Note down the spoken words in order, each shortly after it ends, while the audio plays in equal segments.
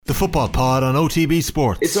The Football Pod on OTB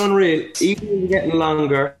Sports. It's unreal. Evenings are getting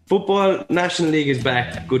longer. Football National League is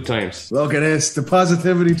back. Good times. Look at this, the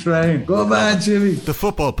positivity train. Go man, Jimmy. The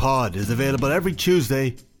Football Pod is available every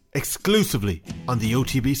Tuesday exclusively on the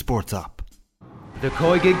OTB Sports app. The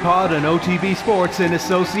COYGIG Pod on OTB Sports in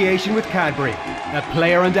association with Cadbury. A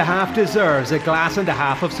player and a half deserves a glass and a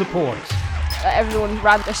half of support. Everyone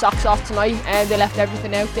ran their socks off tonight and they left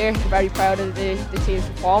everything out there. We're very proud of the team's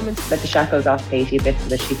performance. Let the shackles off Katie a bit so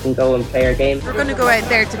that she can go and play her game. We're going to go out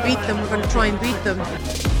there to beat them. We're going to try and beat them.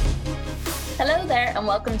 Hello there and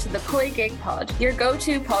welcome to the COYGIG Pod, your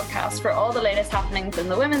go-to podcast for all the latest happenings in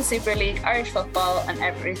the Women's Super League, Irish football and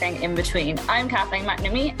everything in between. I'm Kathleen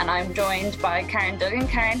McNamee and I'm joined by Karen Duggan.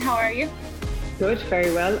 Karen, how are you? Good,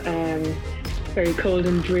 very well. Very cold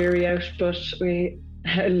and dreary out, but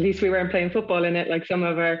at least we weren't playing football in it like some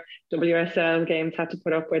of our WSL games had to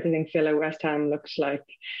put up with. I think Villa West Ham looked like.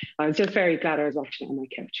 I was just very glad I was watching it on my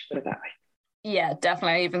couch, put it that way. Yeah,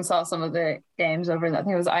 definitely. I even saw some of the games over, I think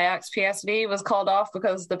it was Ajax PSV was called off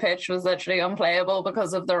because the pitch was literally unplayable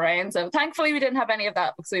because of the rain. So thankfully we didn't have any of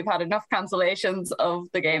that because we've had enough cancellations of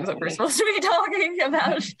the games that we're supposed to be talking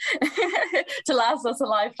about to last us a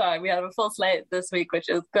lifetime. We had a full slate this week, which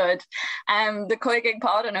is good. The COYGIG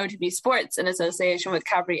Pod on OTB Sports in association with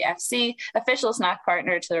Cadbury FC, official snack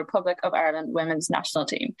partner to the Republic of Ireland women's national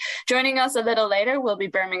team. Joining us a little later will be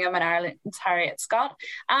Birmingham and Ireland's Harriet Scott.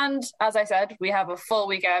 And as I said, we have a full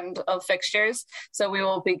weekend of fixtures, so we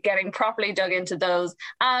will be getting properly dug into those,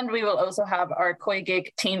 and we will also have our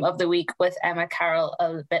COYGIG Team of the Week with Emma Carroll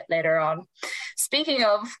a bit later on. Speaking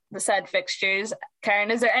of the said fixtures,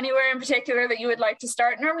 Karen, is there anywhere in particular that you would like to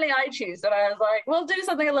start? Normally I choose, and I was like, we'll do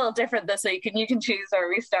something a little different this week, and you can choose or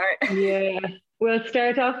we start. Yeah, we'll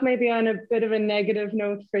start off maybe on a bit of a negative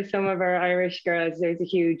note for some of our Irish girls. There's a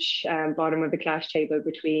huge bottom of the clash table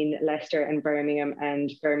between Leister and Birmingham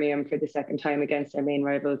for the second time against their main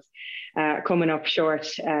rivals, coming up short.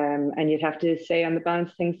 And you'd have to say on the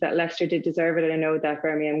balance things that Leister did deserve it. And I know that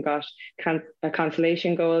Birmingham got a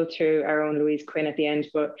consolation goal through our own Louise Quinn at the end,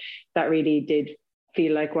 but that really did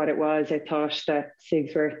feel like what it was. I thought that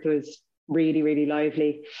Sigsworth was really, really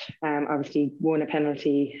lively. Obviously won a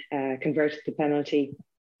penalty, converted the penalty.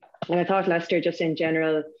 And I thought Leister just in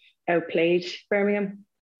general outplayed Birmingham.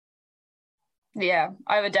 Yeah,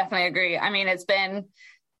 I would definitely agree. I mean, it's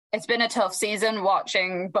been a tough season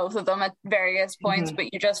watching both of them at various points,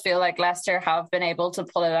 but you just feel like Leister have been able to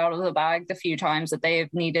pull it out of the bag the few times that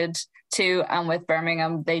they've needed to, and with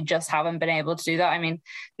Birmingham they just haven't been able to do that. I mean,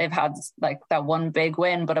 they've had like that one big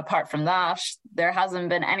win, but apart from that there hasn't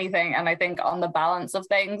been anything. And I think on the balance of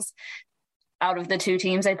things, out of the two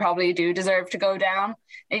teams, they probably do deserve to go down.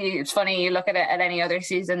 It's funny, you look at it at any other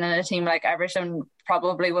season and a team like Everton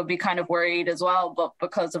probably would be kind of worried as well, but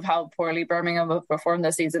because of how poorly Birmingham have performed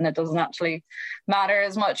this season, it doesn't actually matter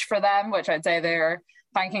as much for them, which I'd say they're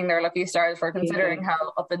thanking their lucky stars for, considering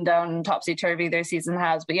how up and down, topsy-turvy their season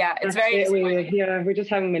has. But yeah, it's very disappointing. We just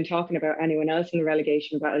haven't been talking about anyone else in the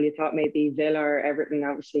relegation battle. You thought maybe Villa or Everton,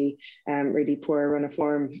 obviously really poor run of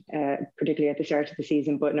form, particularly at the start of the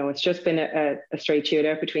season. But no, it's just been a straight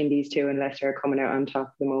shootout between these two, and Leicester are coming out on top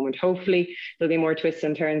at the moment. Hopefully there'll be more twists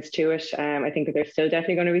and turns to it. I think that there's still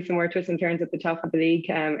definitely going to be some more twists and turns at the top of the league.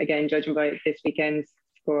 Again, judging by this weekend's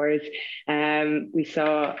scores. We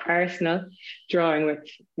saw Arsenal drawing with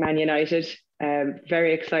Man United.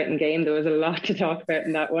 Very exciting game. There was a lot to talk about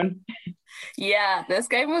in that one. Yeah, this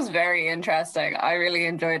game was very interesting. I really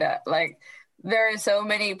enjoyed it. Like, there are so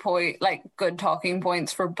many good talking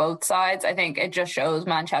points for both sides. I think it just shows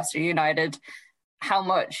Manchester United how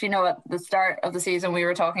much, at the start of the season we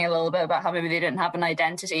were talking a little bit about how maybe they didn't have an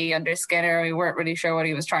identity under Skinner. We weren't really sure what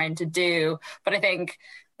he was trying to do. But I think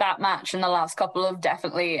that match and the last couple have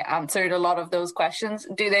definitely answered a lot of those questions.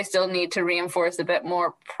 Do they still need to reinforce a bit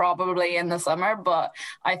more? Probably in the summer, but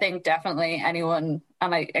I think definitely anyone,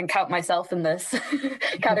 and I count myself in this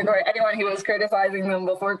category, anyone who was criticising them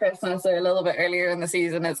before Christmas or a little bit earlier in the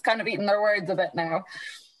season is kind of eating their words a bit now.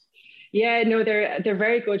 Yeah, no, they're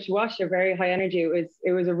very good to watch. They're very high energy.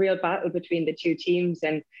 It was a real battle between the two teams,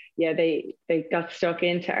 and yeah, they got stuck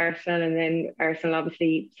into Arsenal, and then Arsenal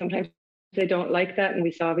obviously sometimes they don't like that, and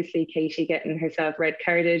we saw obviously Katie getting herself red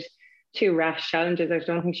carded. 2 rash challenges. I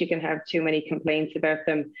don't think she can have too many complaints about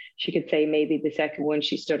them. She could say maybe the second one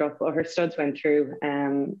she stood up, but her studs went through.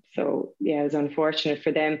 So yeah, it was unfortunate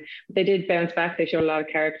for them. But they did bounce back. They showed a lot of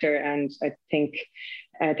character, and I think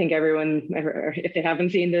everyone, if they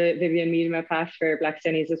haven't seen the Vivian Miedema pass for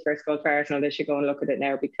Blackstenius' first goal for Arsenal, they should go and look at it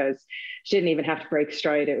now, because she didn't even have to break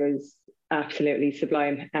stride. It was absolutely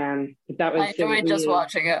sublime. That was I enjoyed just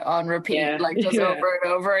watching it on repeat, like just over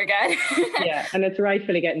and over again. Yeah, and it's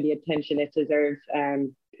rightfully getting the attention it deserves.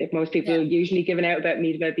 If most people usually giving out about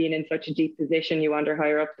Miedema being in such a deep position, you wonder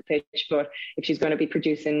higher up the pitch. But if she's going to be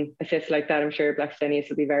producing assists like that, I'm sure Blackstenius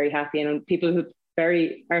will be very happy. And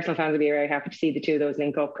Arsenal fans will be very happy to see the two of those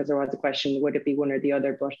link up, because there was a question, would it be one or the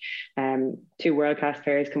other? But two world-class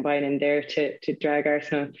players combining there to drag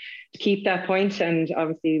Arsenal to keep that point. And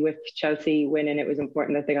obviously with Chelsea winning, it was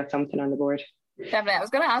important that they got something on the board. Definitely. I was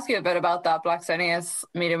going to ask you a bit about that Blackstenius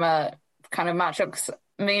Miedema kind of matchup.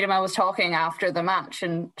 Miedema was talking after the match,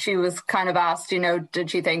 and she was kind of asked,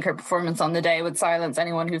 did she think her performance on the day would silence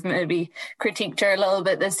anyone who's maybe critiqued her a little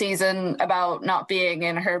bit this season about not being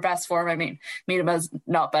in her best form. I mean, Miedema's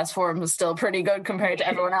not best form was still pretty good compared to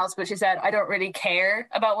everyone else, but she said, I don't really care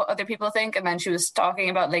about what other people think. And then she was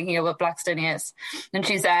talking about linking it with Blackstenius, and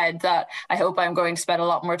she said that, I hope I'm going to spend a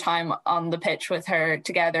lot more time on the pitch with her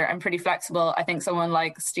together. I'm pretty flexible. I think someone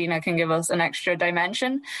like Stina can give us an extra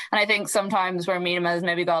dimension. And I think sometimes where Miedema has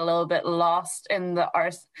maybe got a little bit lost in the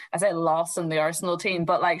Arsenal team,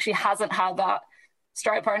 but like she hasn't had that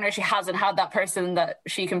strike partner. She hasn't had that person that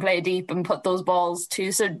she can play deep and put those balls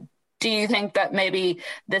to. So do you think that maybe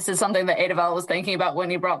this is something that Edeval was thinking about when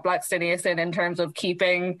he brought Blackstenius in terms of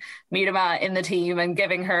keeping Miedema in the team and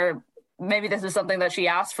giving her, maybe this is something that she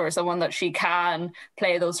asked for, someone that she can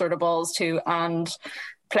play those sort of balls to and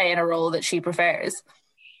play in a role that she prefers?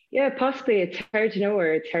 Yeah, possibly. It's hard to know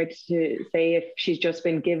her. It's hard to say if she's just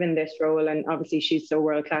been given this role, and obviously she's so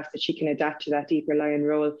world class that she can adapt to that deeper lying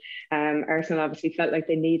role. Arsenal obviously felt like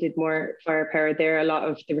they needed more firepower there. A lot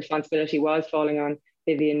of the responsibility was falling on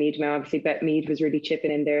Vivian Miedema. Obviously, Bet Mead was really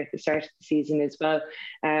chipping in there at the start of the season as well.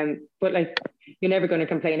 But like, you're never going to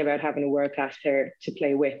complain about having a world class player to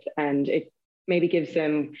play with, and it maybe gives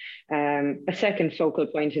them a second focal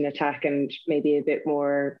point in attack and maybe a bit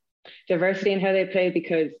more diversity in how they play.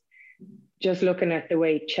 Because just looking at the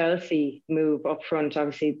way Chelsea move up front,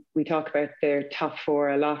 obviously we talk about their top four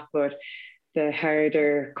a lot, but the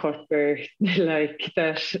harder Cuthbert, like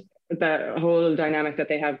that whole dynamic that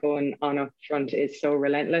they have going on up front is so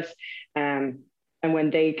relentless. And when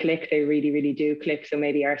they click, they really, really do click. So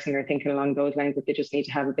maybe Arsenal are thinking along those lines, that they just need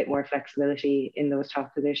to have a bit more flexibility in those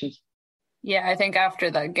top positions. Yeah, I think after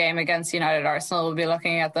that game against United, Arsenal will be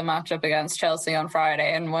looking at the matchup against Chelsea on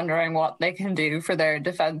Friday and wondering what they can do for their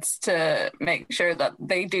defence to make sure that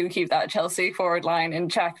they do keep that Chelsea forward line in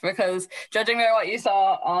check, because judging by what you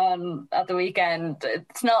saw at the weekend,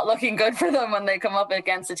 it's not looking good for them when they come up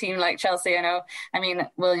against a team like Chelsea.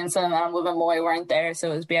 Williamson and Women Moy weren't there,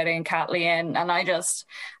 so it was Bietta and Kathleen.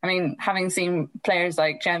 And having seen players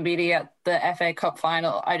like Jen Beattie at the FA Cup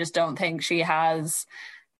final, I just don't think she has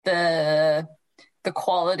the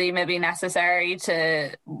quality maybe necessary to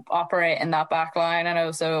operate in that back line and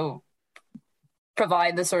also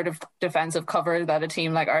provide the sort of defensive cover that a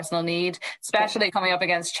team like Arsenal need, especially coming up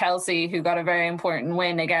against Chelsea, who got a very important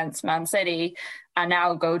win against Man City and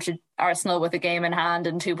now go to Arsenal with a game in hand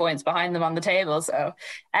and 2 points behind them on the table. So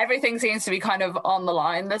everything seems to be kind of on the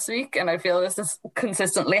line this week, and I feel this has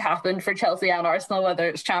consistently happened for Chelsea and Arsenal, whether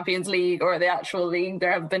it's Champions League or the actual league.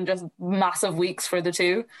 There have been just massive weeks for the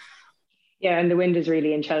two. Yeah, and the wind is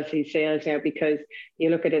really in Chelsea's sails now, because you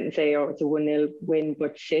look at it and say, oh, it's a 1-0 win,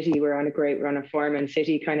 but City were on a great run of form, and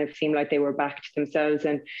City kind of seemed like they were back to themselves,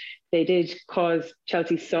 and they did cause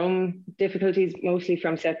Chelsea some difficulties, mostly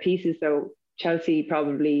from set pieces, though Chelsea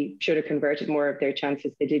probably should have converted more of their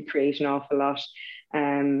chances. They did create an awful lot.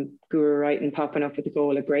 Guru Wrighton popping up with a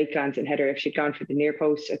goal, a great glancing header. If she'd gone for the near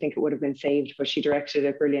post, I think it would have been saved, but she directed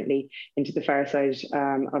it brilliantly into the far side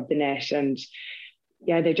of the net. And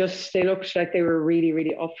yeah, they looked like they were really,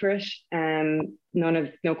 really up for it.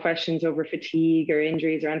 No questions over fatigue or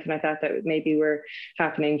injuries or anything like that maybe were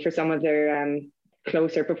happening for some of their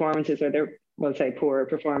closer performances, or their, we'll say, poorer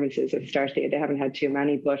performances at the start. They haven't had too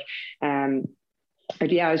many, but I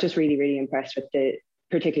was just really, really impressed with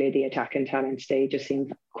particularly the attacking talent. They just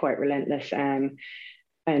seemed quite relentless. And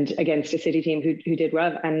against a City team who did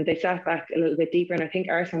well, and they sat back a little bit deeper, and I think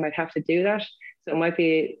Arsenal might have to do that. So it might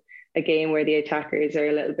be a game where the attackers are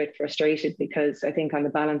a little bit frustrated, because I think on the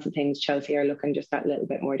balance of things, Chelsea are looking just that little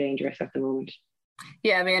bit more dangerous at the moment.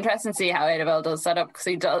 Yeah, it'd be interesting to see how Edeval does set up, because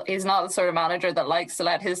he's not the sort of manager that likes to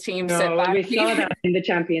let his team sit back. We saw that in the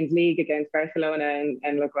Champions League against Barcelona,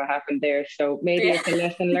 and look what happened there. So maybe it's a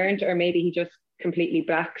lesson learned, or maybe he just completely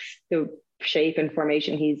backs the shape and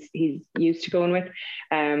formation he's used to going with.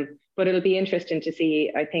 But it'll be interesting to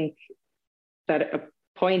see. I think that a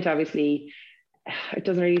point, obviously, it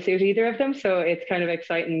doesn't really suit either of them, so it's kind of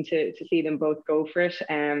exciting to see them both go for it.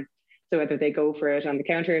 So whether they go for it on the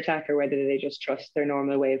counter-attack or whether they just trust their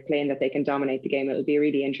normal way of playing that they can dominate the game, it'll be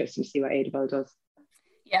really interesting to see what Adebol does.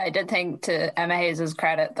 Yeah, I did think, to Emma Hayes'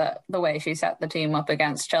 credit, that the way she set the team up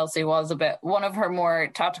against Chelsea was a bit one of her more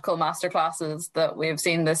tactical masterclasses that we've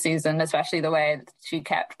seen this season, especially the way that she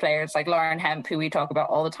kept players like Lauren Hemp, who we talk about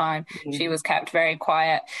all the time. Mm-hmm. She was kept very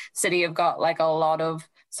quiet. City have got like a lot of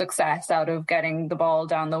success out of getting the ball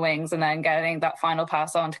down the wings and then getting that final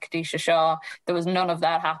pass on to Kadisha Shaw. There was none of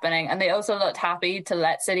that happening. And they also looked happy to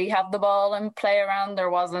let City have the ball and play around. There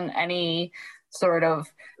wasn't any sort of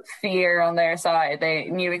fear on their side. They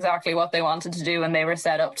knew exactly what they wanted to do and they were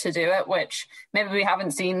set up to do it, which maybe we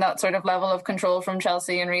haven't seen that sort of level of control from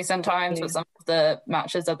Chelsea in recent times with some of the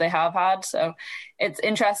matches that they have had. So it's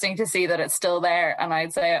interesting to see that it's still there, and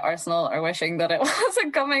I'd say Arsenal are wishing that it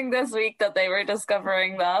wasn't coming this week, that they were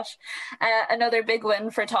discovering that. Another big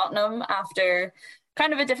win for Tottenham after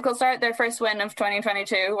kind of a difficult start, their first win of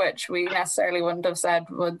 2022, which we necessarily wouldn't have said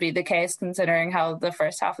would be the case considering how the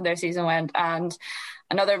first half of their season went. And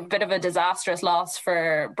another bit of a disastrous loss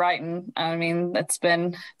for Brighton. I mean, it's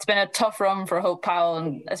been a tough run for Hope Powell,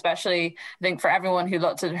 and especially I think for everyone who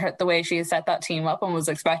looked at her, the way she has set that team up and was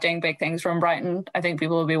expecting big things from Brighton. I think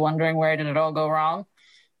people will be wondering, where did it all go wrong?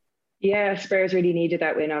 Yeah, Spurs really needed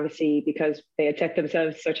that win, obviously, because they had set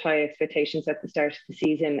themselves such high expectations at the start of the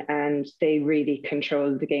season and they really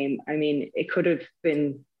controlled the game. I mean, it could have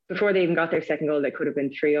been, before they even got their second goal, they could have been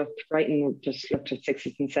 3-up. Brighton just looked at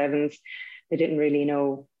 6s and 7s. They didn't really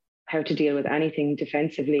know how to deal with anything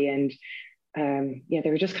defensively. And they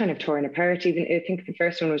were just kind of torn apart. Even I think the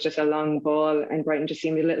first one was just a long ball and Brighton just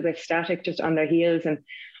seemed a little bit static, just on their heels. And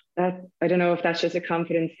that, I don't know if that's just a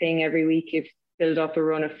confidence thing. Every week you've build up a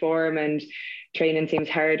run of form and training seems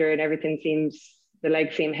harder and everything the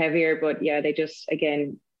legs seem heavier, but yeah, they just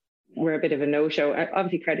again were a bit of a no-show.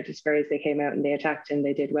 Obviously credit to Spurs, they came out and they attacked and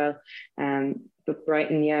they did well, but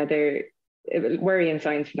Brighton, they're worrying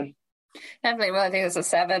signs for them. Definitely. Well, I think it's a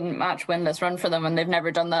 7-match winless run for them and they've never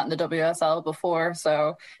done that in the WSL before,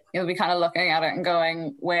 so you'll be kind of looking at it and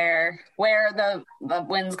going, where the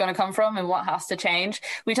win's going to come from and what has to change.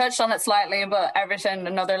 We touched on it slightly, but Everton,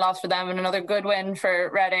 another loss for them and another good win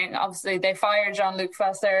for Reading. Obviously, they fired Jean-Luc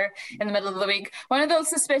Vasseur in the middle of the week. One of those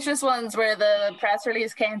suspicious ones where the press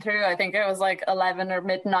release came through, I think it was like 11 or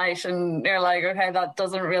midnight, and you're like, okay,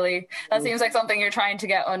 that seems like something you're trying to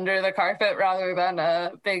get under the carpet rather than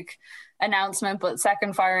a big announcement. But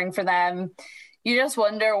second firing for them. You just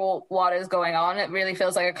wonder what is going on. It really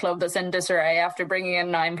feels like a club that's in disarray after bringing in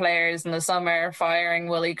 9 players in the summer, firing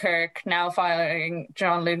Willie Kirk, now firing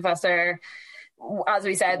Jean-Luc Vasseur. As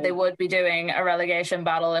we said, they would be doing a relegation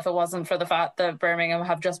battle if it wasn't for the fact that Birmingham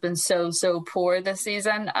have just been so poor this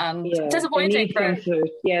season, and disappointing.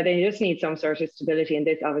 They just need some sort of stability, and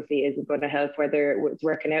this obviously isn't going to help, whether it's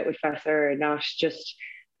working out with Vasseur or not. Just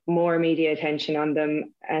more media attention on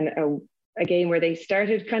them, and a game where they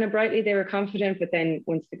started kind of brightly, they were confident, but then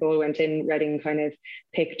once the goal went in, Reading kind of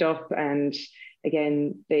picked up, and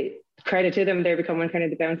again, they credit to them, they're becoming kind of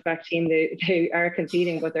the bounce back team. They are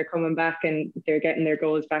conceding, but they're coming back and they're getting their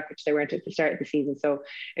goals back, which they weren't at the start of the season. So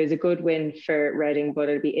it was a good win for Reading, but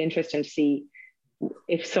it'll be interesting to see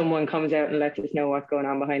if someone comes out and lets us know what's going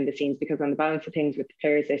on behind the scenes, because on the balance of things with the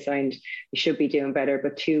players they signed, they should be doing better,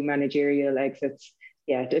 but 2 managerial exits,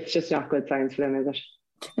 it's just not good signs for them, is it?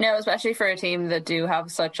 No, especially for a team that do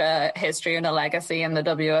have such a history and a legacy in the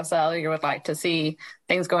WSL. You would like to see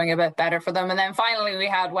things going a bit better for them. And then finally we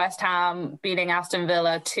had West Ham beating Aston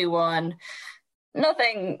Villa 2-1.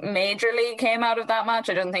 Nothing majorly came out of that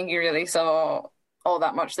match. I don't think you really saw all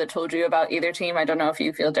that much that told you about either team. I don't know if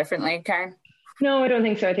you feel differently, Karen. No, I don't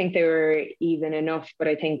think so. I think they were even enough, but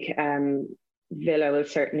I think Villa will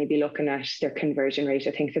certainly be looking at their conversion rate.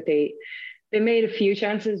 I think that they made a few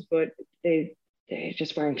chances, but they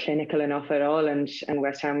just weren't clinical enough at all, and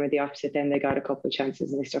West Ham were the opposite. Then they got a couple of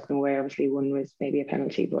chances and they stuck them away. Obviously one was maybe a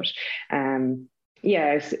penalty, but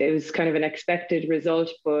it was kind of an expected result,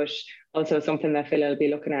 but also something that Villa will be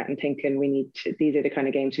looking at and thinking these are the kind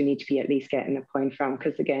of games we need to be at least getting a point from,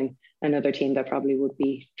 because again, another team that probably would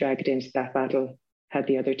be dragged into that battle had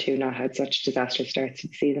the other two not had such disastrous starts to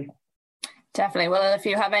the season. Definitely. Well, if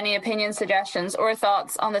you have any opinions, suggestions or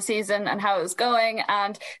thoughts on the season and how it's going,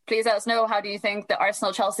 and please let us know, how do you think the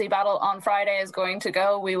Arsenal-Chelsea battle on Friday is going to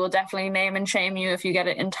go? We will definitely name and shame you if you get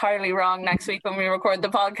it entirely wrong next week when we record the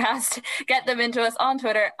podcast. Get them into us on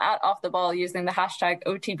Twitter at @OffTheBall using the hashtag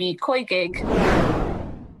OTB COYGIG.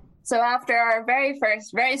 So after our very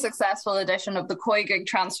first, very successful edition of the COYGIG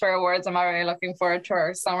Transfer Awards, I'm already looking forward to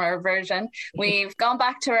our summer version. We've gone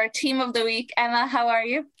back to our team of the week. Emma, how are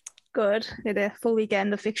you? Good. Did a full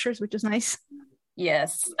weekend of fixtures, which is nice.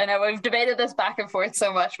 Yes, I know we've debated this back and forth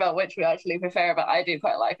so much about which we actually prefer, but I do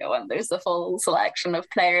quite like it when there's the full selection of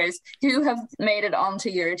players who have made it onto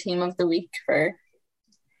your team of the week for.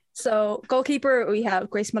 So goalkeeper, we have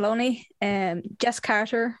Grace Maloney, Jess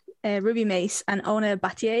Carter, Ruby Mace and Ona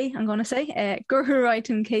Battier, I'm going to say. Gurhu Wright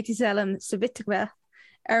and Katie Selim, Savitikva,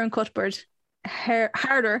 Erin Cuthbert,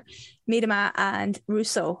 Harder, Miedema and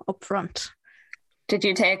Russo up front. Did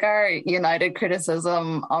you take our United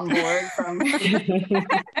criticism on board from?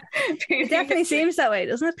 It definitely seems that way,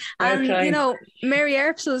 doesn't it? And Mary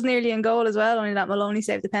Earps was nearly in goal as well, only that Maloney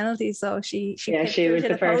saved the penalty, so she was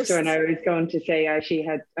the first one. I was going to say she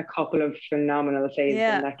had a couple of phenomenal saves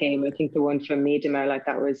in that game. I think the one from Miedema, like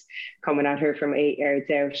that was coming at her from 8 yards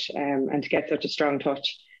out, and to get such a strong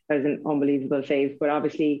touch. That was an unbelievable save, but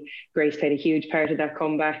obviously Grace played a huge part of that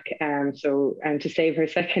comeback. So to save her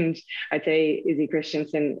second, I'd say Izzy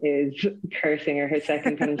Christensen is cursing her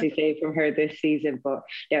second penalty save from her this season. But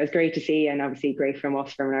yeah, it was great to see, and obviously great from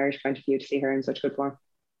us from an Irish point of view to see her in such good form.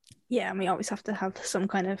 Yeah, and we always have to have some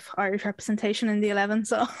kind of Irish representation in the 11.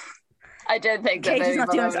 So I did think that Katie's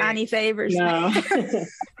not doing us any favours. No.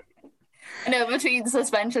 No, between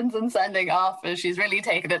suspensions and sending off, she's really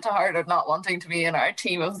taken it to heart of not wanting to be in our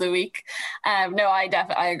team of the week. I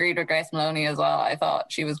agreed with Grace Maloney as well. I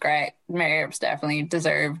thought she was great. Mary Earps definitely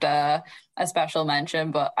deserved a special mention,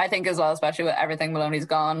 but I think as well, especially with everything Maloney's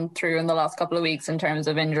gone through in the last couple of weeks in terms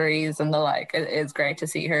of injuries and the like, it is great to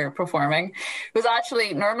see her performing. It was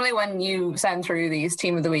actually normally when you send through these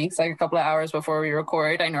team of the weeks, like a couple of hours before we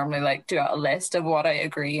record, I normally do a list of what I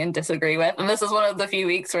agree and disagree with, and this is one of the few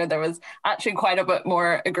weeks where there was actually quite a bit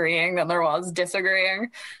more agreeing than there was disagreeing,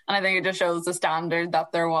 and I think it just shows the standard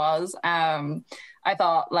that there was. I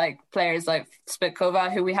thought like players like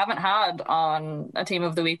Spitkova, who we haven't had on a team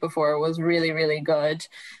of the week before, was really, really good.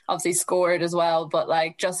 Obviously scored as well, but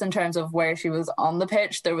like just in terms of where she was on the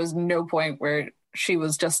pitch, there was no point where she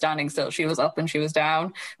was just standing still. She was up and she was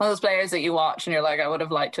down. One of those players that you watch and you're like, I would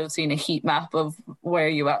have liked to have seen a heat map of where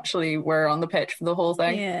you actually were on the pitch for the whole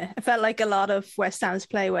thing. Yeah, I felt like a lot of West Ham's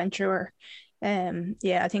play went through her.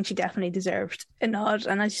 I think she definitely deserved a nod,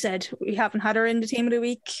 and as you said, we haven't had her in the team of the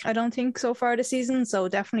week I don't think so far this season, so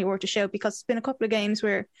definitely worth a shout, because it's been a couple of games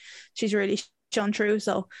where she's really shone through,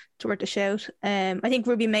 so it's worth a shout. I think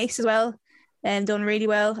Ruby Mace as well done really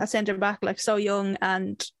well at centre back, like so young,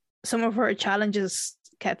 and some of her challenges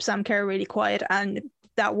kept Sam Kerr really quiet, and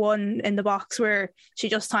that one in the box where she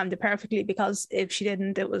just timed it perfectly, because if she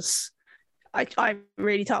didn't, it was I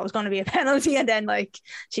really thought it was going to be a penalty, and then like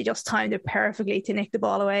she just timed it perfectly to nick the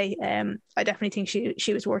ball away. I definitely think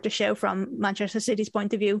she was worth a shout from Manchester City's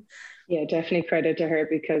point of view. Yeah, definitely credit to her,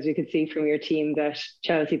 because we could see from your team that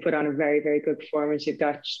Chelsea put on a very, very good performance. You've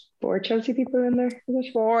got 4 Chelsea people in there, is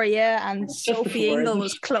it? 4, yeah, and just Sophie Ingle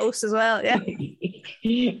was close as well, yeah.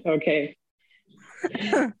 Okay.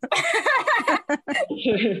 I'm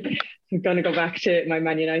going to go back to my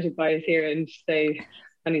Man United bias here and say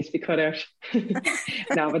that needs to be cut out.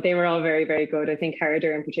 No, but they were all very, very good. I think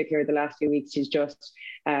Harder in particular, the last few weeks, she's just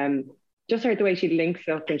heard the way she links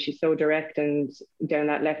up, and she's so direct, and down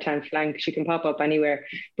that left-hand flank, she can pop up anywhere,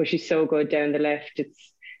 but she's so good down the left.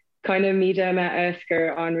 It's kind of Miedema-esque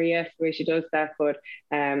or Henri-esque the way she does that, but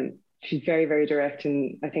she's very, very direct,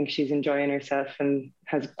 and I think she's enjoying herself and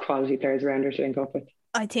has quality players around her to link up with.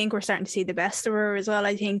 I think we're starting to see the best of her as well.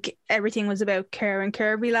 I think everything was about Karen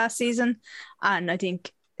Kirby last season, and I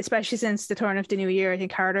think especially since the turn of the new year, I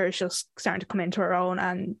think Harder is just starting to come into her own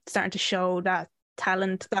and starting to show that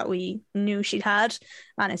talent that we knew she'd had,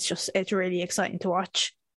 and it's really exciting to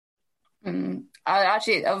watch. I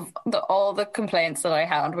actually, all the complaints that I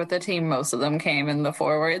had with the team, most of them came in the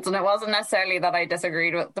forwards, and it wasn't necessarily that I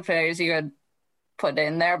disagreed with the players you had put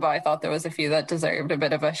in there, but I thought there was a few that deserved a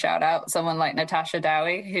bit of a shout out. Someone like Natasha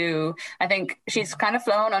Dowie, who I think she's kind of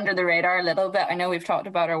flown under the radar a little bit. I know we've talked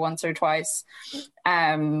about her once or twice,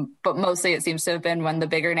 but mostly it seems to have been when the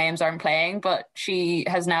bigger names aren't playing, but she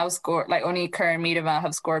has now scored, like only Karen Miedema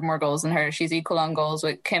have scored more goals than her. She's equal on goals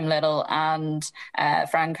with Kim Little and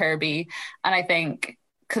Fran Kirby, and I think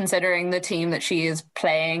considering the team that she is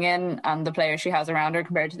playing in and the players she has around her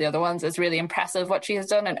compared to the other ones, it's really impressive what she has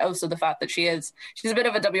done. And also the fact that she's a bit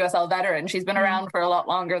of a WSL veteran. She's been around for a lot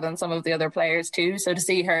longer than some of the other players too. So to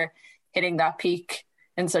see her hitting that peak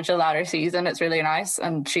in such a latter season, it's really nice.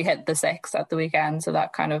 And she hit the 6 at the weekend. So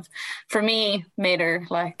that kind of, for me, made her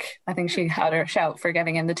like, I think she had her shout for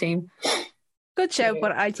getting in the team. Good shout,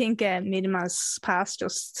 but I think Miedema's pass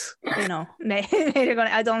just, made her going.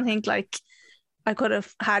 I don't think like I could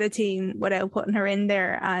have had a team without putting her in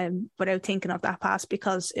there, without thinking of that pass,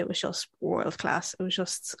 because it was just world class. It was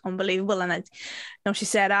just unbelievable. And I know she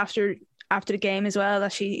said after after the game as well,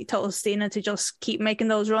 that she told Stina to just keep making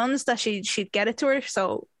those runs, that she'd get it to her.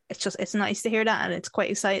 So it's nice to hear that, and it's quite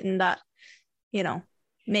exciting that, you know,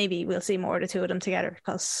 maybe we'll see more of the two of them together,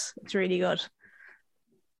 because it's really good.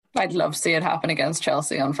 I'd love to see it happen against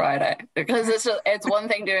Chelsea on Friday, because it's one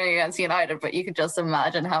thing doing it against United, but you could just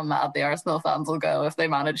imagine how mad the Arsenal fans will go if they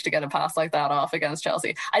manage to get a pass like that off against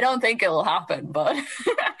Chelsea. I don't think it'll happen, but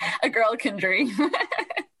a girl can dream.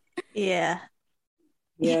 Yeah,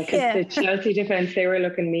 because the Chelsea defence, they were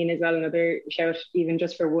looking mean as well. Another shout, even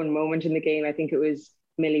just for one moment in the game, I think it was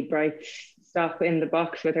Millie Bright's stop in the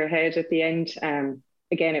box with her head at the end.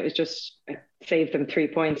 Again, it was just saved them 3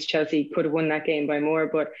 points. Chelsea could have won that game by more,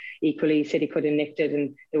 but equally City could have nicked it,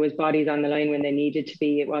 and there was bodies on the line when they needed to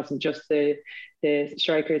be. It wasn't just the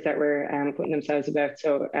strikers that were putting themselves about.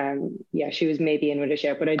 So she was maybe in with a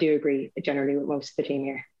shout, but I do agree generally with most of the team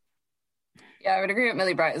here. Yeah, I would agree with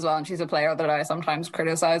Millie Bright as well, and she's a player that I sometimes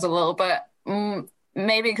criticise a little bit.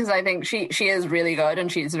 Maybe because I think she is really good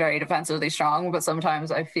and she's very defensively strong, but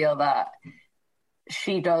sometimes I feel that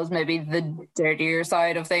she does maybe the dirtier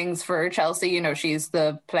side of things for Chelsea. You know, she's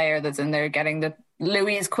the player that's in there getting the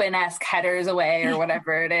Louise Quinn-esque headers away or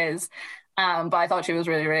whatever it is. But I thought she was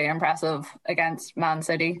really, really impressive against Man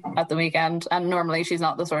City at the weekend. And normally she's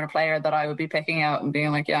not the sort of player that I would be picking out and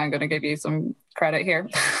being like, yeah, I'm going to give you some credit here.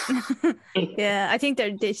 Yeah, I think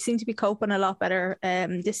they seem to be coping a lot better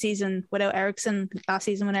this season without Eriksson. Last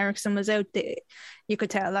season when Eriksson was out, you could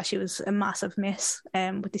tell that she was a massive miss.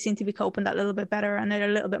 But they seem to be coping that a little bit better, and they're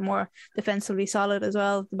a little bit more defensively solid as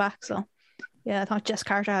well at the back. So yeah, I thought Jess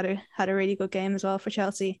Carter had a really good game as well for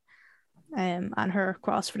Chelsea. And her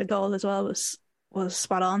cross for the goal as well was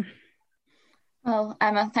spot on. Well,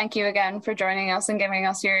 Emma, thank you again for joining us and giving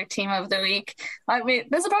us your team of the week. I mean,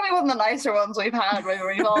 this is probably one of the nicer ones we've had, where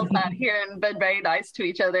we've all sat here and been very nice to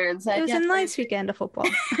each other and said, it was a nice weekend of football.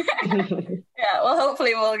 Yeah, well,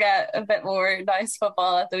 hopefully we'll get a bit more nice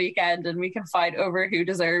football at the weekend and we can fight over who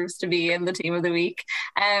deserves to be in the team of the week.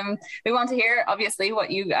 We want to hear, obviously,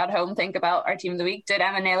 what you at home think about our team of the week. Did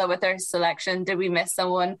Emma nail it with her selection? Did we miss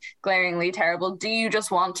someone glaringly terrible? Do you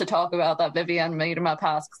just want to talk about that Vivian Miedema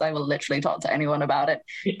pass? Because I will literally talk to anyone about it.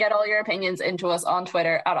 Get all your opinions into us on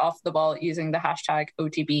Twitter at Off the Ball using the hashtag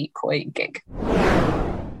OTB COYGIG.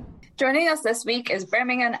 Joining us this week is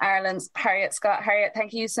Birmingham, Ireland's Harriet Scott. Harriet,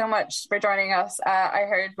 thank you so much for joining us. I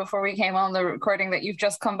heard before we came on the recording that you've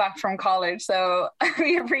just come back from college, so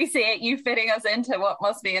we appreciate you fitting us into what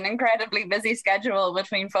must be an incredibly busy schedule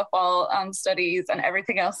between football and studies and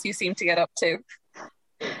everything else you seem to get up to.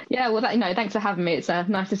 Yeah, well, thanks for having me. It's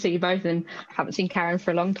nice to see you both, and I haven't seen Karen for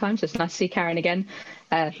a long time, so it's nice to see Karen again.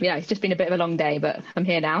 It's just been a bit of a long day, but I'm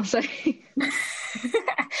here now, so...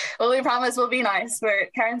 Well, we promise we'll be nice.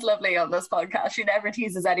 Karen's lovely on this podcast. She never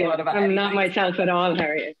teases anyone about I'm anything. not myself at all,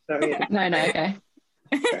 Harriet. So, yeah. No, okay.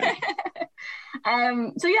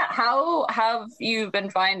 So yeah, how have you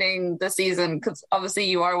been finding the season? Because obviously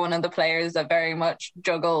you are one of the players that very much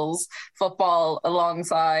juggles football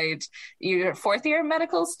alongside. You're a fourth year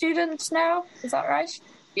medical student now, is that right?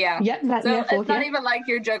 Yeah. It's not even like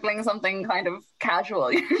you're juggling something kind of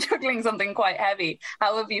casual. You're juggling something quite heavy.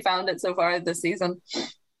 How have you found it so far this season?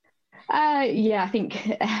 I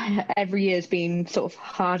think every year's been sort of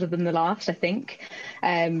harder than the last, I think.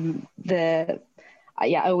 I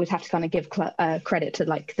always have to kind of give credit to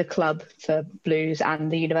like the club for Blues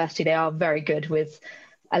and the university. They are very good with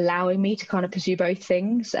allowing me to kind of pursue both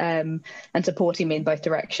things and supporting me in both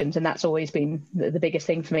directions. And that's always been the biggest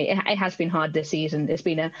thing for me. It has been hard this season. There's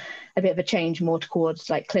been a bit of a change more towards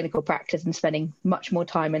like clinical practice and spending much more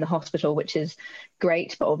time in the hospital, which is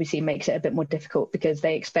great, but obviously makes it a bit more difficult because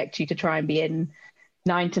they expect you to try and be in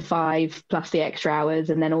 9 to 5 plus the extra hours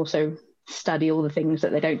and then also study all the things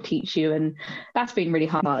that they don't teach you. And that's been really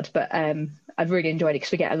hard, but I've really enjoyed it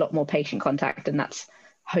because we get a lot more patient contact, and that's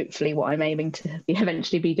hopefully what I'm aiming to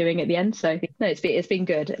eventually be doing at the end. So no, it's been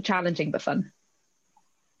good, challenging but fun.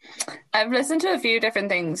 I've listened to a few different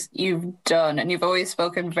things you've done, and you've always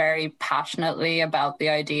spoken very passionately about the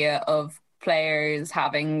idea of players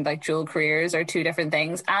having like dual careers or two different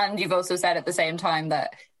things. And you've also said at the same time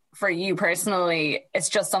that for you personally, it's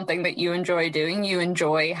just something that you enjoy doing. You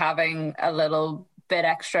enjoy having a little bit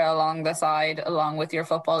extra along the side, along with your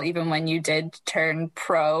football, even when you did turn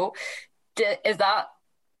pro. Is that,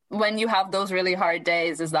 when you have those really hard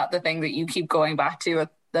days, is that the thing that you keep going back to at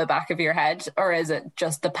the back of your head? Or is it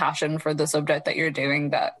just the passion for the subject that you're doing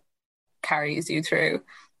that carries you through?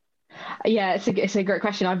 Yeah, it's a great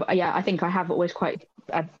question. I think I have always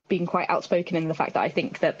I've been quite outspoken in the fact that I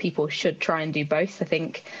think that people should try and do both. I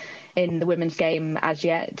think in the women's game as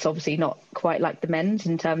yet, it's obviously not quite like the men's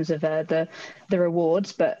in terms of the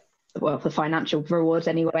rewards, but the financial rewards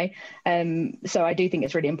anyway. So I do think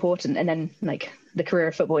it's really important. And then like the career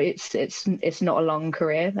of football, it's not a long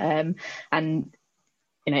career, and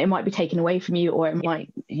it might be taken away from you, or it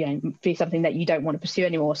might be something that you don't want to pursue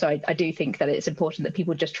anymore. So I do think that it's important that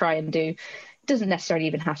people just try and do. It doesn't necessarily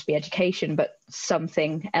even have to be education, but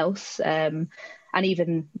something else. And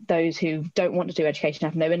even those who don't want to do education,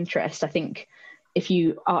 have no interest. I think if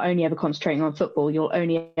you are only ever concentrating on football, you'll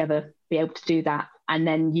only ever be able to do that. And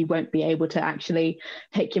then you won't be able to actually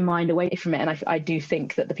take your mind away from it. And I do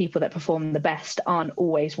think that the people that perform the best aren't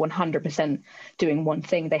always 100% doing one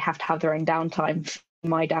thing. They have to have their own downtime.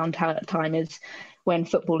 My downtime is when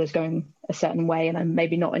football is going a certain way and I'm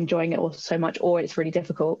maybe not enjoying it all so much, or it's really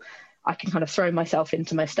difficult. I can kind of throw myself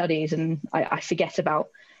into my studies and I forget about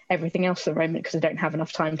everything else at the moment because I don't have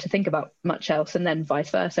enough time to think about much else. And then vice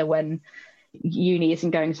versa, when uni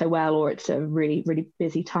isn't going so well or it's a really, really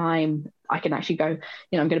busy time, I can actually go,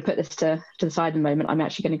 I'm going to put this to the side at the moment. I'm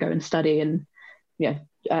actually going to go and study and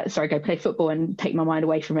go play football and take my mind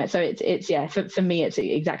away from it. So it's for me, it's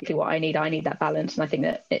exactly what I need. I need that balance. And I think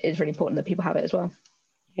that it is really important that people have it as well.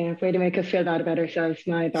 Yeah, way to make us feel bad about ourselves.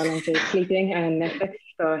 My balance is sleeping and Netflix.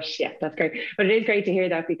 But yeah, that's great. But it is great to hear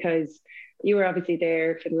that, because you were obviously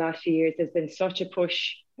there for the last few years. There's been such a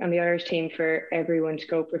push on the Irish team for everyone to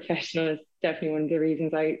go professional. It's definitely one of the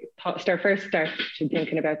reasons I first started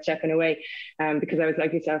thinking about stepping away, because I was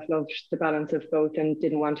like yourself, loved the balance of both and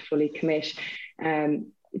didn't want to fully commit.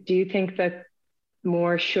 Do you think that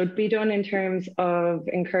more should be done in terms of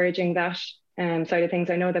encouraging that side of things?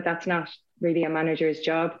 I know that that's not really a manager's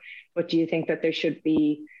job, but do you think that there should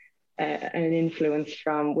be an influence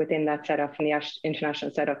from within that setup, from the international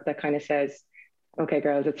setup, that kind of says, okay,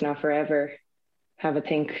 girls, it's not forever. Have a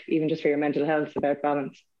think, even just for your mental health, about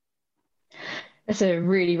balance? That's a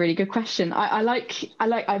really, really good question. I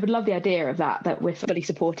would love the idea of that we're fully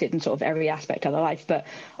supported in sort of every aspect of our life, but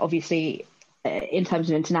obviously in terms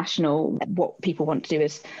of international, what people want to do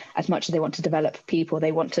is, as much as they want to develop people,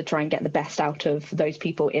 they want to try and get the best out of those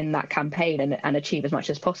people in that campaign and achieve as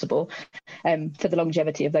much as possible. For the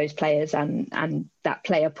longevity of those players and that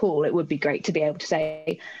player pool, it would be great to be able to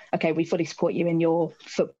say, okay, we fully support you in your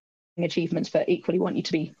football achievements, but equally want you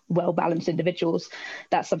to be well-balanced individuals.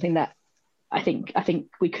 That's something that I think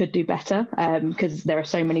we could do better, because there are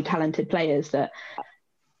so many talented players that,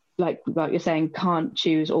 like you're saying, can't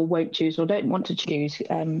choose or won't choose or don't want to choose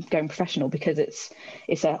going professional, because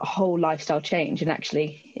it's a whole lifestyle change. And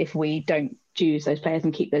actually, if we don't choose those players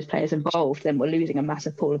and keep those players involved, then we're losing a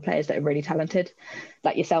massive pool of players that are really talented.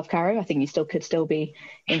 Like yourself, Caro, I think you could still be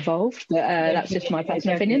involved, but that's just my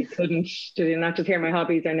personal opinion. Did you not just hear my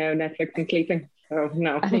hobbies are now Netflix and sleeping? Oh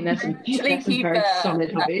no, I think that's some very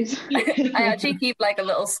solid hobbies. I actually keep like a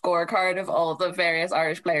little scorecard of all the various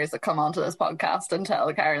Irish players that come onto this podcast and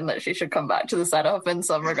tell Karen that she should come back to the setup in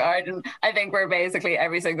some regard. And I think we're basically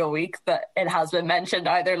every single week that it has been mentioned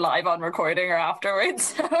either live on recording or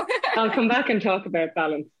afterwards. So I'll come back and talk about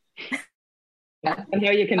balance. Yeah. And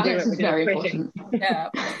how you can do it with very important. Yeah.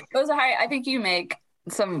 Those are Harry, I think you make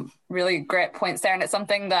some really great points there, and it's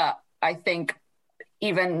something that I think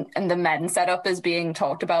even in the men's setup is being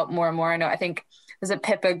talked about more and more. I think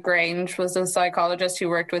Pippa Grange was a psychologist who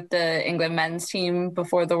worked with the England men's team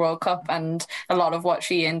before the World Cup, and a lot of what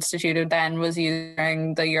she instituted then was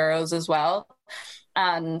using the Euros as well.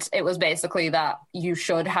 And it was basically that you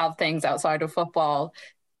should have things outside of football.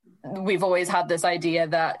 We've always had this idea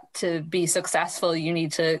that to be successful, you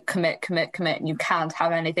need to commit, and you can't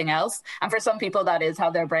have anything else. And for some people, that is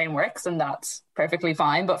how their brain works, and that's perfectly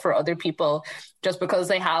fine. But for other people, just because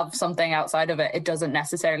they have something outside of it, it doesn't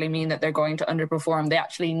necessarily mean that they're going to underperform. They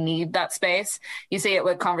actually need that space. You see it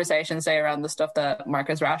with conversations, say, around the stuff that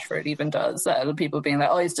Marcus Rashford even does. People being like,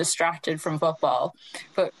 oh, he's distracted from football.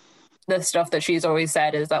 But the stuff that she's always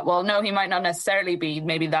said is that, well, no, he might not necessarily be.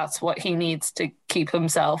 Maybe that's what he needs to keep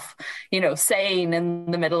himself, sane in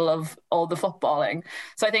the middle of all the footballing.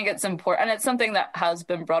 So I think it's important. And it's something that has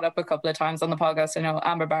been brought up a couple of times on the podcast. I know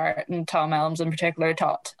Amber Barrett and Tom Elms in particular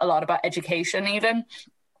talked a lot about education, even,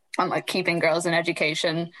 and like keeping girls in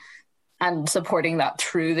education and supporting that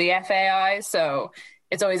through the FAI. So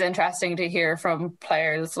it's always interesting to hear from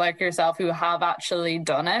players like yourself who have actually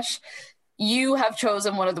done it. You have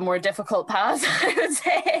chosen one of the more difficult paths, I would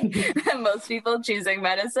say, than most people, choosing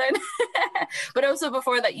medicine. But also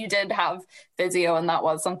before that, you did have physio, and that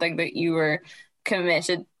was something that you were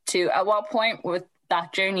committed to. At what point with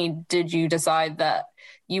that journey did you decide that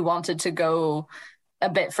you wanted to go a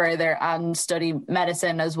bit further and study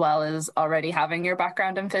medicine as well as already having your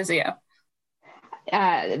background in physio?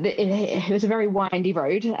 It was a very windy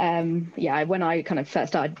road. When I kind of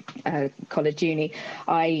first started college uni,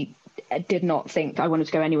 I did not think I wanted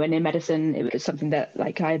to go anywhere near medicine. It was something that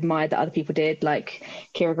like I admired that other people did, like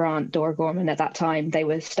Kira Grant, Dora Gorman. At that time, they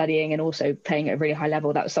were studying and also playing at a really high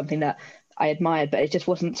level. That was something that I admired, but it just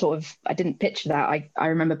wasn't sort of, I didn't picture that. I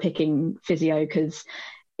remember picking physio because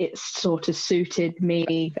it sort of suited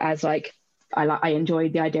me as like, I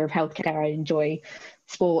enjoyed the idea of healthcare. I enjoy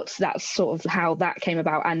sports. That's sort of how that came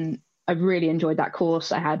about. And I really enjoyed that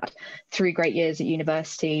course. I had 3 great years at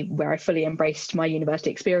university where I fully embraced my university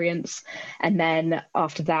experience. And then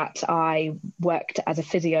after that, I worked as a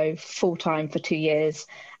physio full-time for 2 years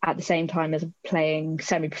at the same time as playing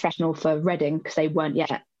semi-professional for Reading, because they weren't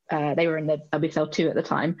yet, they were in the WSL2 at the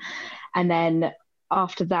time. And then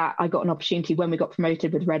after that, I got an opportunity when we got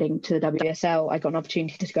promoted with Reading to the WSL. I got an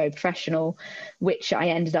opportunity to go professional, which I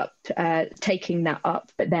ended up taking that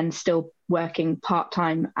up, but then still working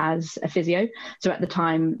part-time as a physio. So at the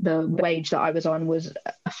time, the wage that I was on was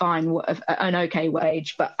an okay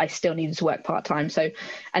wage, but I still needed to work part-time.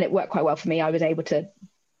 And it worked quite well for me. I was able to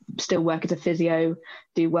still work as a physio,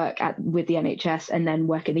 do work with the NHS, and then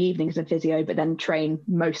work in the evenings as a physio, but then train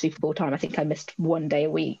mostly full-time. I think I missed 1 day a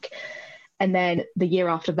week. And then the year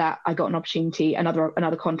after that, I got an opportunity,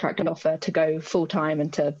 another contract and offer to go full time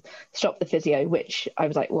and to stop the physio, which I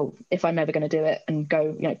was like, well, if I'm ever going to do it and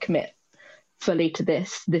go, commit fully to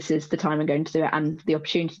this is the time I'm going to do it and the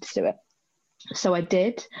opportunity to do it. So I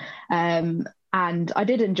did. And I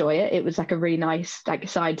did enjoy it. It was like a really nice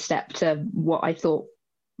sidestep to what I thought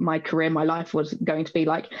my career, my life was going to be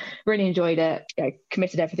like. Really enjoyed it,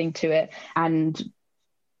 committed everything to it. And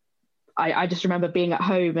I just remember being at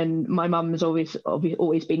home, and my mum has always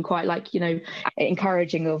been quite like,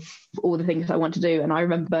 encouraging of all the things I want to do. And I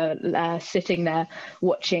remember sitting there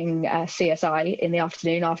watching CSI in the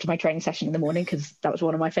afternoon after my training session in the morning, because that was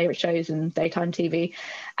one of my favourite shows in daytime TV.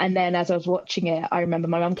 And then as I was watching it, I remember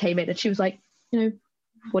my mum came in and she was like,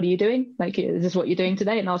 what are you doing? Like, is this what you're doing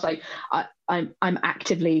today? And I was like, I'm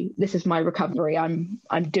actively, this is my recovery. I'm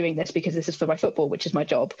doing this because this is for my football, which is my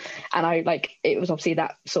job. And it was obviously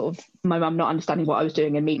that sort of my mum not understanding what I was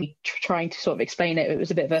doing and me trying to sort of explain it. It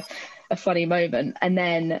was a bit of a funny moment. And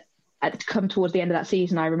then come towards the end of that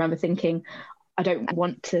season, I remember thinking, I don't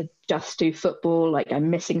want to just do football. Like,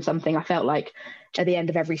 I'm missing something. I felt like at the end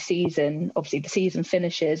of every season, obviously the season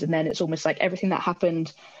finishes, and then it's almost like everything that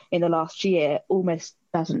happened in the last year almost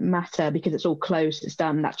doesn't matter because it's all closed, it's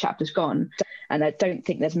done, that chapter's gone. And I don't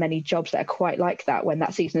think there's many jobs that are quite like that. When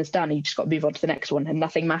that season is done, you just got to move on to the next one, and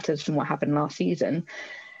nothing matters from what happened last season.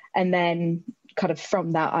 And then kind of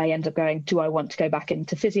from that, I ended up going, do I want to go back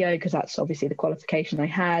into physio? Because that's obviously the qualification I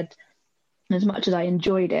had. As much as I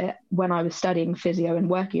enjoyed it, when I was studying physio and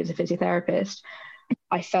working as a physiotherapist,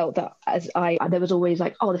 I felt that there was always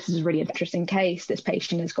like, oh, this is a really interesting case. This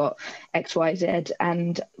patient has got X, Y, Z,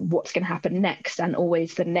 and what's going to happen next? And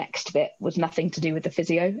always the next bit was nothing to do with the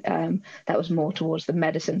physio. That was more towards the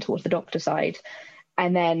medicine, towards the doctor side.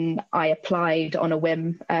 And then I applied on a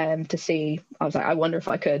whim to see. I was like, I wonder if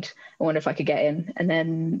I could get in. And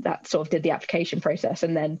then that sort of did the application process,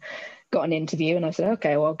 and then got an interview. And I said,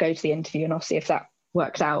 okay, well, I'll go to the interview and I'll see if that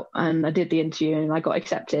works out. And I did the interview and I got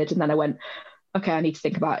accepted. And then I went, okay, I need to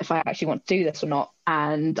think about if I actually want to do this or not.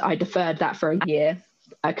 And I deferred that for a year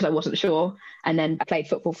because I wasn't sure. And then I played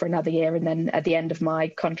football for another year. And then at the end of my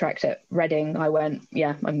contract at Reading, I went,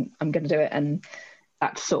 yeah, I'm going to do it. And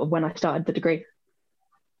that's sort of when I started the degree.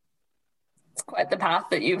 It's quite the path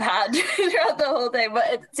that you've had throughout the whole thing.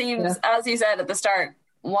 But it seems, as you said at the start,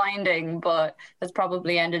 winding, but has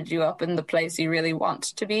probably ended you up in the place you really want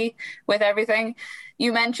to be with everything.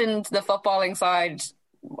 You mentioned the footballing side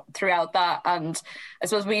throughout that, and I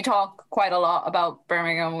suppose we talk quite a lot about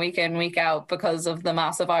Birmingham week in, week out because of the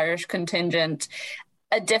massive Irish contingent.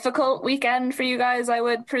 A difficult weekend for you guys, I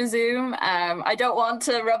would presume. I don't want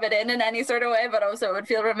to rub it in any sort of way, but also would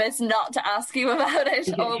feel remiss not to ask you about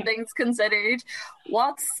it, all things considered.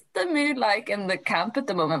 What's the mood like in the camp at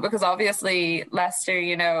the moment? Because obviously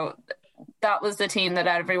Leister, that was the team that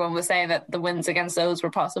everyone was saying that the wins against those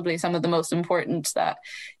were possibly some of the most important that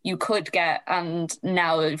you could get, and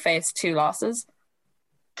now you face 2 losses.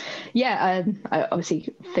 Yeah, I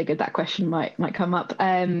obviously figured that question might come up.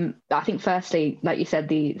 I think firstly, like you said,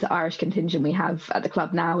 the Irish contingent we have at the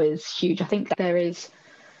club now is huge. I think there is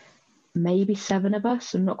maybe 7 of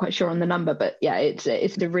us. I'm not quite sure on the number, but yeah, it's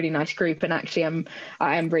a really nice group. And actually,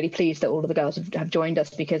 I am really pleased that all of the girls have joined us,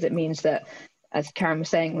 because it means that, as Karen was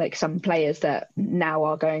saying, like some players that now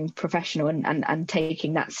are going professional and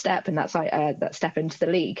taking that step, and that's that step into the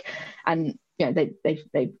league, and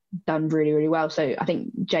they've done really, really well. So I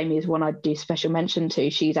think Jamie is one I'd do special mention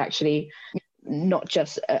to. She's actually not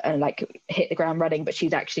just like hit the ground running, but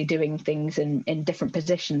she's actually doing things in different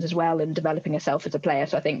positions as well and developing herself as a player.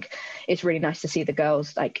 So I think it's really nice to see the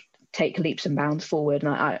girls like take leaps and bounds forward,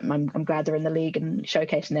 and I'm glad they're in the league and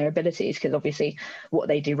showcasing their abilities, because obviously what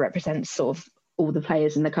they do represents sort of all the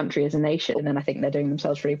players in the country as a nation, and I think they're doing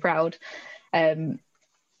themselves really proud.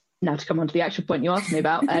 Now to come on to the actual point you asked me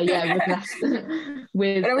about,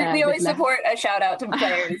 we always support a shout out to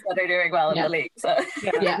players that are doing well in the league. So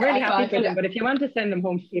really happy for them. But if you want to send them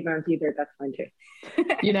home to Steve and Peter, that's fine too.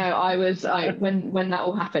 When that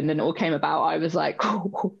all happened and it all came about, I was like,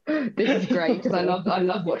 oh, this is great, because I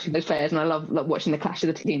love watching those players, and I love watching the clash of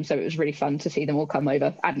the team. So it was really fun to see them all come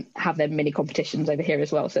over and have their mini competitions over here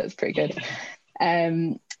as well. So it's pretty good.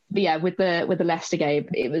 But yeah, with the Leicester game,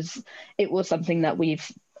 it was something that we've,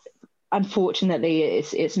 unfortunately,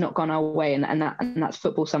 it's not gone our way, and that's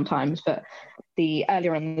football sometimes. But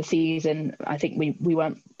earlier in the season, I think we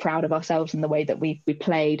weren't proud of ourselves in the way that we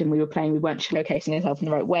played, and we weren't showcasing ourselves in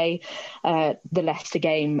the right way. The Leicester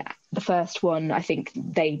game, the first one, I think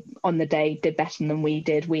they on the day did better than we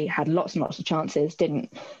did. We had lots and lots of chances,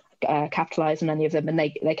 didn't capitalise on any of them, and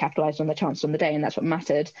they capitalised on the chances on the day, and that's what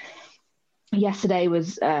mattered. Yesterday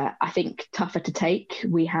was, I think, tougher to take.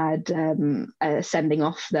 We had a sending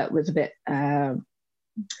off that was a bit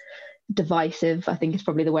divisive, I think is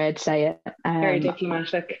probably the way I'd say it. Very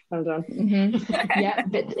diplomatic. Well done. Mm-hmm. Yeah,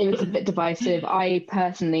 but it was a bit divisive. I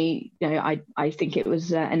personally, I think it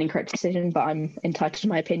was an incorrect decision, but I'm entitled to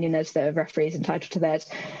my opinion as the referee is entitled to theirs.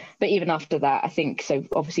 But even after that, I think, so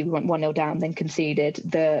obviously we went 1-0 down, then conceded.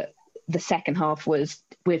 The second half was,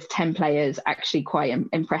 with 10 players, actually quite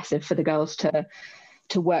impressive for the girls to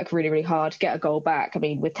work really, really hard, get a goal back. I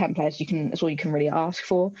mean, with 10 players, that's all you can really ask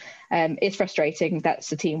for. It's frustrating. That's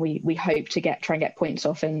the team we hope to try and get points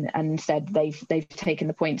off, and instead they've taken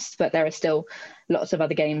the points. But there are still lots of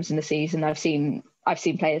other games in the season. I've seen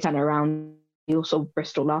players turn around. You saw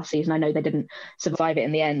Bristol last season. I know they didn't survive it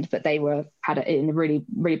in the end, but they had it in a really,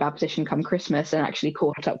 really bad position come Christmas, and actually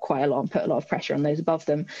caught up quite a lot and put a lot of pressure on those above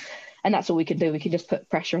them. And that's all we can do. We can just put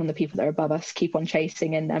pressure on the people that are above us, keep on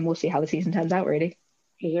chasing, and we'll see how the season turns out, really.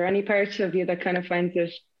 Is there any part of you that kind of finds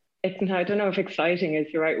it, I don't know if exciting is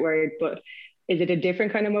the right word, but is it a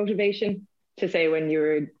different kind of motivation to say when you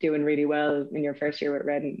were doing really well in your first year with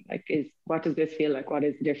Reading? Like, what does this feel like? What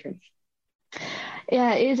is the difference?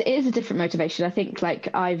 Yeah, it is a different motivation. I think, like,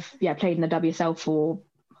 I've played in the WSL for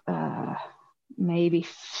maybe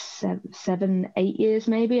 7-8 years,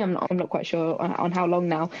 maybe. I'm not quite sure on how long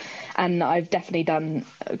now, and I've definitely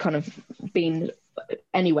been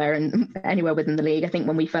anywhere within the league. I think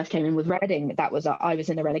when we first came in with Reading, I was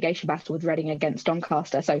in a relegation battle with Reading against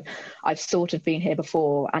Doncaster, so I've sort of been here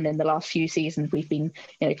before, and in the last few seasons we've been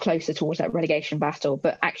closer towards that relegation battle.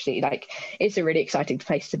 But actually, like, it's a really exciting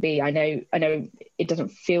place to be. I know it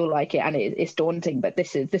doesn't feel like it, and it's daunting, but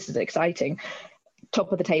this is exciting.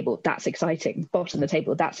 Top of the table, that's exciting. Bottom of the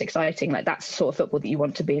table, that's exciting. Like, that's the sort of football that you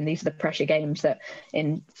want to be. And these are the pressure games that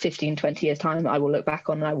in 15, 20 years' time, I will look back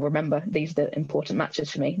on and I will remember. These are the important matches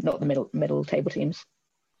for me, not the middle table teams.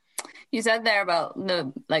 You said there about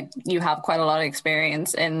you have quite a lot of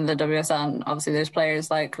experience in the WSL, and obviously there's players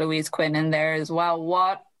like Louise Quinn in there as well.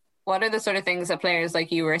 What are the sort of things that players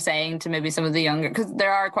like you were saying to maybe some of the younger, because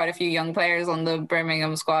there are quite a few young players on the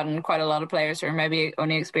Birmingham squad and quite a lot of players who are maybe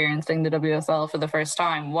only experiencing the WSL for the first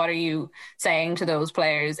time. What are you saying to those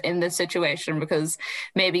players in this situation? Because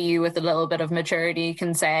maybe you, with a little bit of maturity,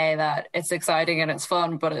 can say that it's exciting and it's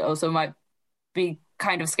fun, but it also might be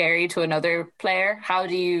kind of scary to another player. How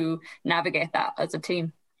do you navigate that as a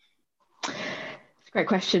team? Great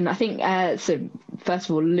question. I think, so first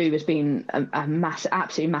of all, Lou has been a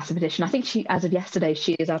absolutely massive addition. I think as of yesterday,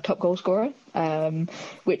 she is our top goal scorer,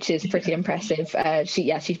 which is pretty impressive.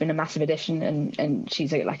 She's been a massive addition, and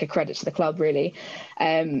she's a credit to the club, really.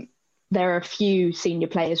 There are a few senior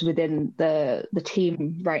players within the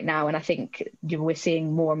team right now, and I think we're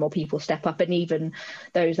seeing more and more people step up, and even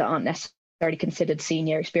those that aren't necessarily considered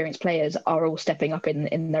senior experienced players are all stepping up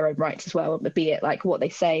in their own rights as well, be it like what they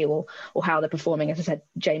say or how they're performing. As I said,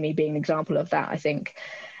 Jamie being an example of that. I think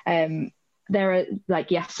there are, like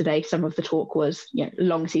yesterday, some of the talk was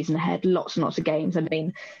long season ahead, lots and lots of games. I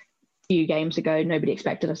mean, a few games ago nobody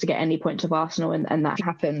expected us to get any points of Arsenal, and that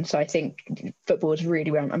happened. So I think football is really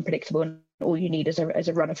unpredictable, and all you need is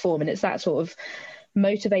a run of form, and it's that sort of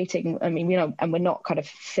motivating. I mean, and we're not kind of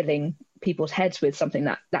filling people's heads with something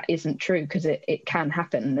that isn't true, because it can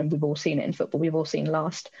happen, and we've all seen it in football. We've all seen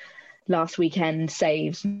last weekend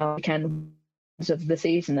saves, weekend of the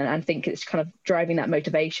season, and I think it's kind of driving that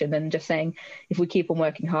motivation and just saying if we keep on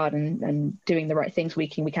working hard and doing the right things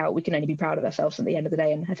week in, week out, we can only be proud of ourselves at the end of the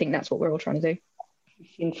day, and I think that's what we're all trying to do. We've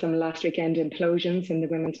seen some last weekend implosions in the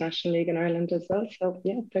Women's National League in Ireland as well, so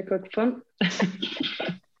yeah, they're good fun.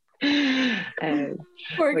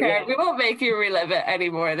 Poor Karen, we won't make you relive it any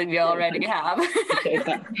more than you already have.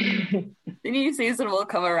 The new season will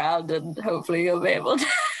come around and hopefully you'll be able to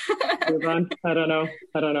move on. I don't know.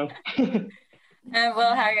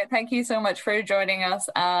 Well, Harriet, thank you so much for joining us,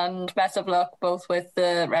 and best of luck both with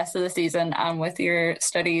the rest of the season and with your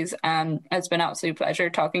studies. And it's been an absolute pleasure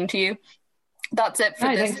talking to you. That's it for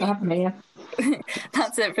this. Thanks for having me. Yeah.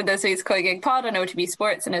 That's it for this week's COYGIG Pod on OTB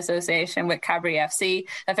Sports in association with Cadbury FC,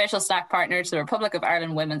 official snack partner to the Republic of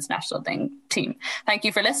Ireland Women's National Team. Thank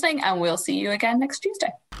you for listening, and we'll see you again next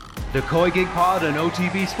Tuesday. The COYGIG Pod on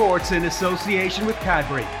OTB Sports in association with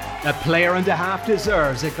Cadbury. A player and a half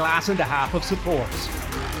deserves a glass and a half of support.